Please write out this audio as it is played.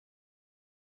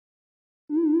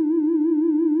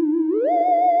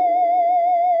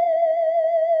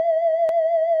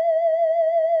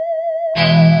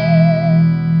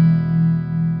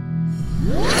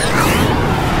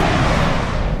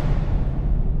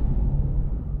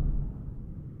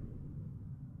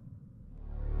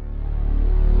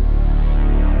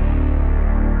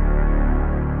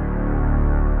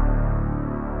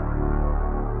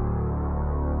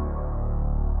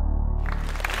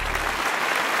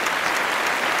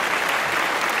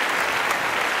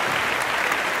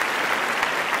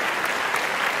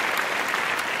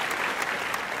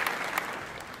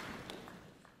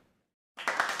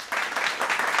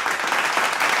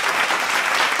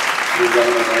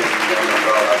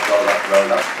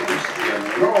roll up to this, the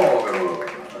inaugural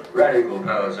Radical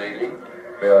Poets evening.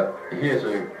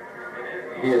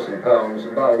 Hear some poems,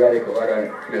 and by radical I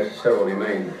don't necessarily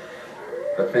mean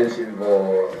offensive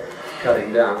or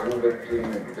cutting down, but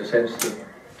in the sense that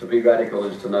to be radical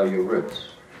is to know your roots.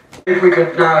 If we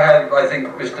could now have, I think,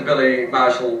 Mr. Billy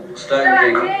Marshall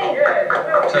Stoneking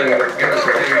to give us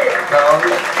a few poems,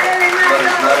 let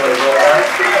us know what it's all about.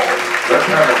 Let's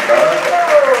have it, brother.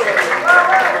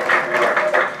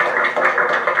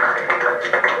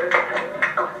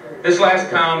 This last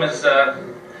poem is a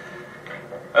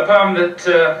poem that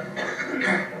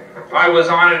I was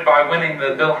honored by winning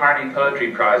the Bill Harney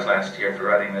Poetry Prize last year for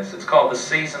writing this. It's called The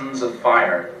Seasons of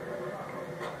Fire.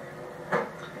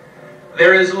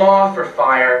 There is law for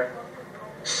fire,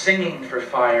 singing for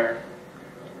fire,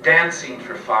 dancing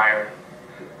for fire,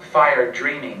 fire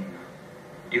dreaming.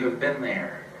 You have been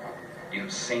there. You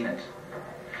have seen it.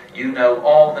 You know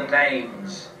all the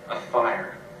names of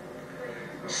fire.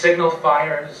 Signal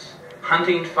fires,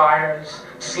 hunting fires,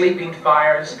 sleeping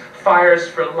fires, fires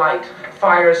for light,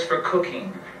 fires for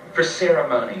cooking, for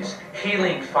ceremonies,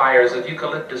 healing fires of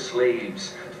eucalyptus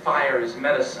leaves. Fire is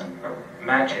medicine,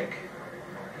 magic.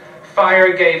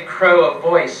 Fire gave crow a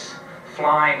voice,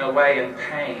 flying away in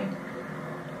pain.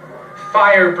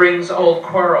 Fire brings old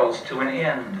quarrels to an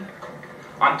end.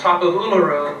 On top of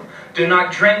Uluru, do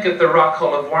not drink at the rock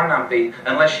hole of Warnampi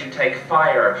unless you take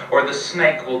fire, or the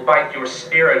snake will bite your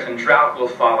spirit and drought will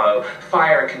follow.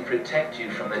 Fire can protect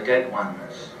you from the dead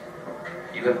ones.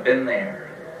 You have been there.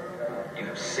 You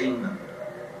have seen them.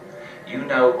 You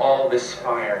know all this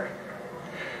fire.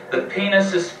 The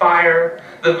penis is fire.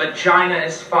 The vagina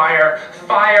is fire.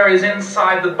 Fire is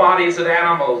inside the bodies of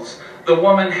animals. The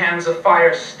woman hands a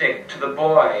fire stick to the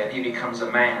boy and he becomes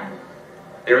a man.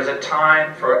 There is a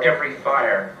time for every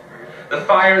fire. The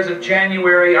fires of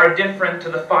January are different to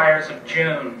the fires of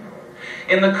June.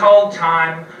 In the cold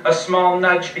time, a small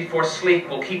nudge before sleep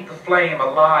will keep the flame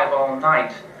alive all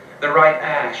night. The right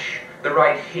ash, the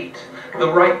right heat,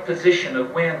 the right position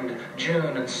of wind,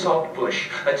 June and saltbush,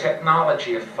 a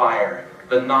technology of fire,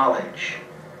 the knowledge.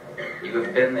 You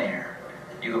have been there.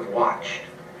 You have watched.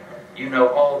 You know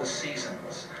all the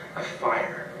seasons of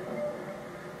fire.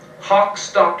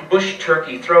 Hawk-stalked bush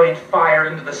turkey throwing fire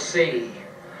into the sea.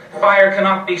 Fire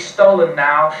cannot be stolen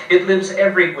now. It lives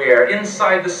everywhere,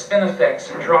 inside the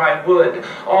spinifex and dry wood.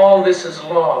 All this is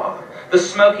law. The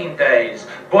smoking days,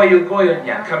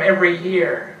 Boyugoyunya, come every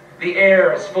year. The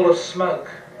air is full of smoke.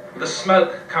 The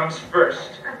smoke comes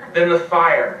first, then the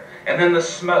fire, and then the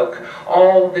smoke.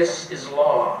 All this is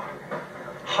law.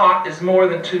 Hot is more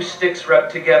than two sticks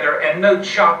rubbed together, and no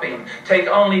chopping. Take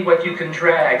only what you can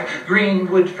drag. Green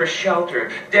wood for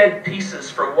shelter, dead pieces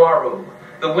for waru.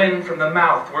 The wind from the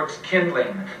mouth works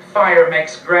kindling. Fire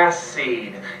makes grass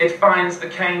seed. It finds the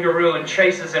kangaroo and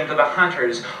chases him to the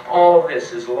hunters. All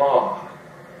this is law.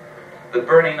 The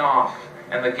burning off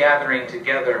and the gathering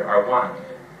together are one.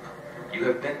 You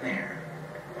have been there.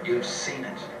 You have seen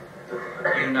it.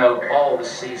 You know all the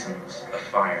seasons of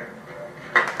fire.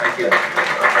 Thank you.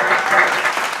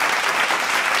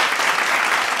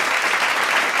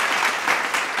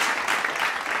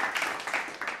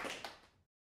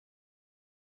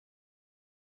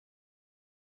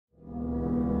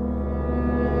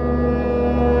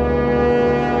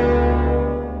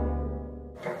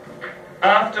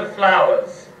 After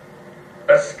Flowers,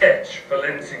 a sketch for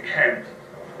Lindsay Kent.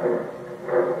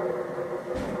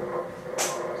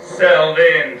 Celled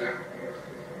in,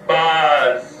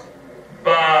 bars,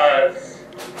 bars,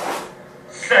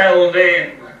 celled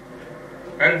in,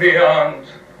 and beyond,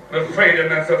 the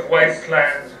freedom is of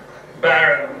wasteland,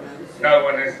 barren, no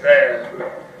one is there.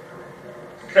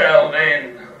 Celled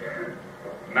in,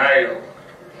 male,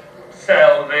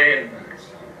 celled in,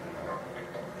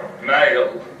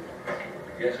 male.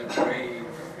 Yet a dream.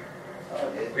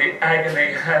 The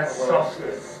agony has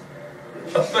softness.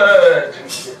 A bird.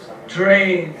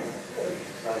 Dream.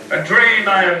 A dream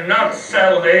I am not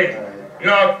celled in,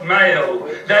 not male,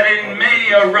 that in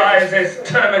me arises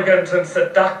termagant and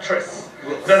seductress,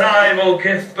 that I will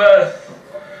give birth.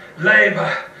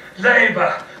 Labour,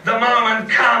 labour, the moment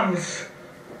comes.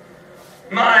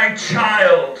 My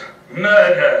child,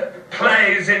 murder,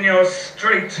 plays in your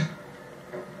street.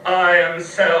 I am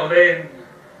celled in.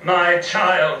 My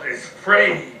child is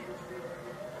free.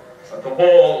 But the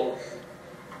walls,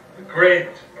 the grid,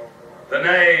 the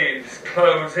naves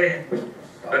close in.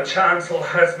 The chancel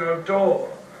has no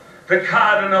door. The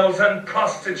cardinals and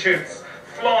prostitutes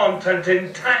flaunt and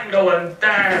entangle and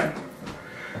damn.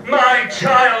 My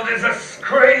child is a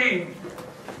scream,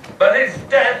 but his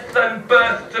death and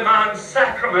birth demand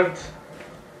sacrament.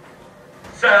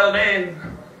 celled in,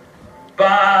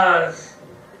 bars,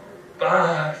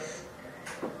 bars.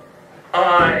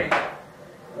 I,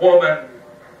 woman,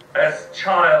 as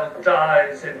child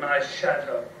dies in my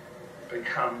shadow,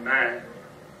 become man.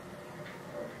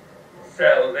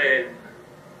 Celled in,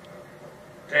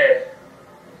 death,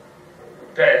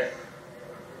 death,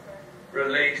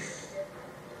 release,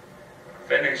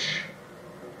 finish.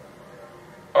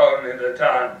 Only the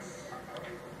dance,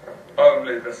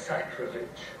 only the sacrilege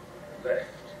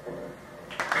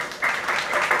left.